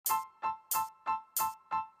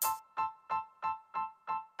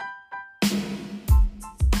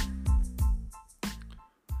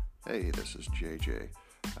Hey, this is JJ.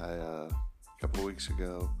 A couple of weeks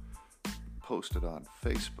ago, posted on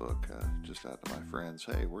Facebook, just out to my friends,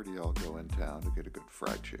 hey, where do y'all go in town to get a good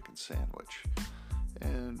fried chicken sandwich?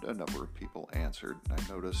 And a number of people answered, and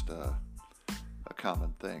I noticed a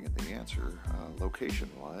common thing in the answer,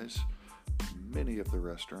 location-wise. Many of the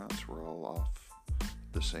restaurants were all off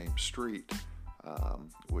the same street,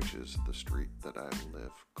 which is the street that I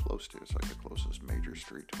live close to. It's like the closest major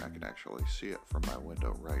street to me. I can actually see it from my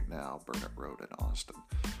window right now, Burnett Road in Austin.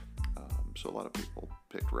 So a lot of people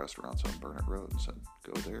picked restaurants on Burnett Road and said,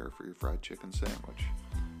 go there for your fried chicken sandwich.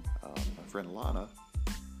 My friend Lana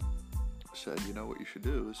said, you know what you should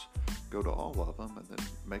do is go to all of them and then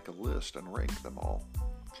make a list and rank them all.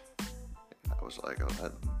 And I was like, oh,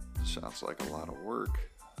 that sounds like a lot of work.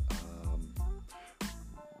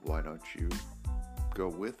 Why don't you go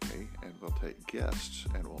with me and we'll take guests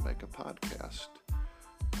and we'll make a podcast.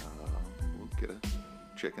 We'll get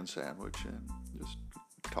a chicken sandwich and just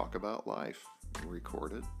talk about life,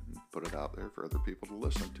 record it, and put it out there for other people to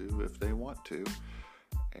listen to if they want to.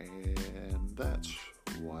 And that's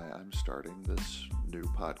why I'm starting this new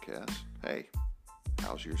podcast. Hey,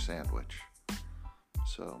 how's your sandwich?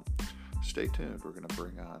 So stay tuned. We're going to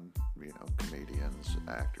bring on, comedians,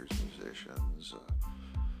 actors, musicians,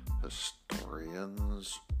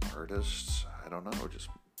 historians, artists, I don't know, just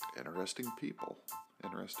interesting people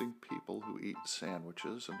who eat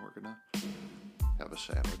sandwiches, and we're going to have a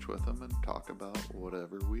sandwich with them and talk about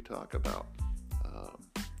whatever we talk about.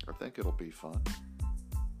 I think it'll be fun.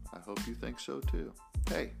 I hope you think so too.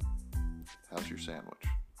 Hey, how's your sandwich?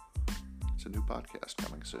 It's a new podcast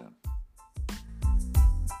coming soon.